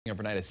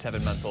Overnight, a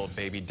 7-month-old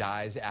baby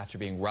dies after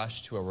being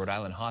rushed to a Rhode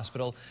Island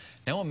hospital.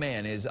 Now a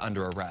man is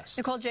under arrest.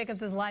 Nicole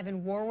Jacobs is live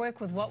in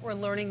Warwick with what we're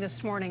learning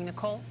this morning.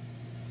 Nicole?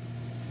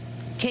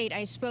 Kate,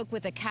 I spoke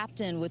with a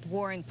captain with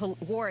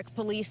Warwick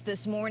Police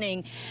this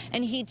morning,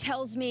 and he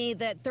tells me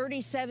that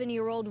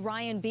 37-year-old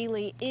Ryan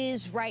Bealey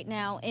is right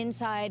now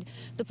inside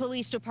the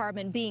police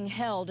department being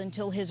held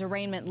until his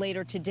arraignment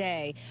later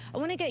today. I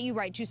want to get you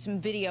right to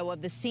some video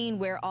of the scene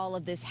where all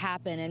of this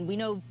happened, and we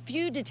know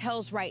few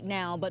details right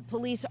now, but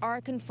police are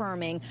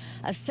confirming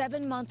a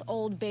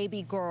 7-month-old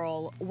baby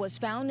girl was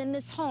found in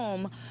this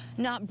home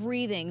not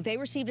breathing. They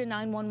received a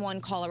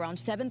 911 call around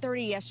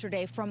 7:30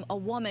 yesterday from a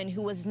woman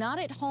who was not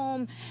at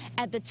home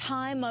at the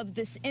time of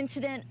this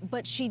incident,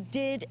 but she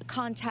did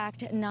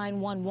contact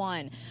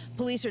 911.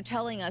 Police are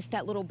telling us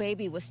that little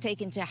baby was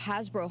taken to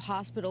Hasbro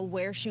Hospital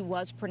where she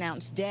was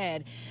pronounced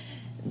dead.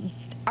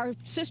 Our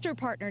sister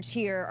partners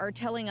here are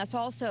telling us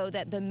also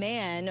that the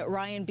man,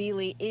 Ryan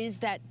Bealey, is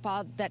that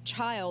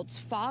child's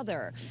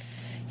father.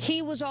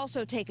 He was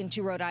also taken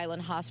to Rhode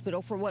Island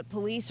Hospital for what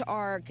police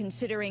are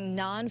considering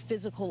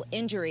non-physical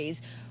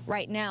injuries.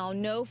 Right now,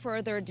 no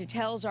further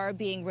details are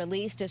being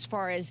released as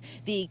far as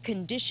the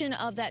condition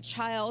of that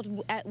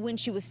child when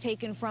she was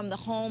taken from the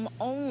home,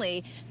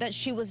 only that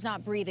she was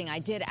not breathing. I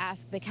did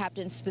ask the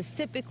captain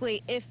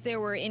specifically if there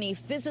were any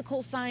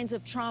physical signs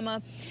of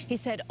trauma. He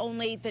said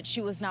only that she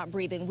was not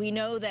breathing. We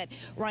know that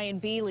Ryan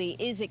Bealey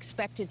is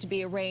expected to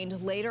be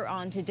arraigned later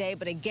on today,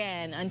 but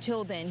again,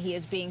 until then, he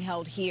is being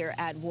held here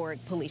at Warwick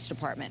Police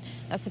Department.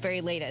 That's the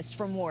very latest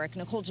from Warwick.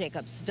 Nicole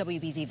Jacobs,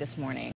 WBZ This Morning.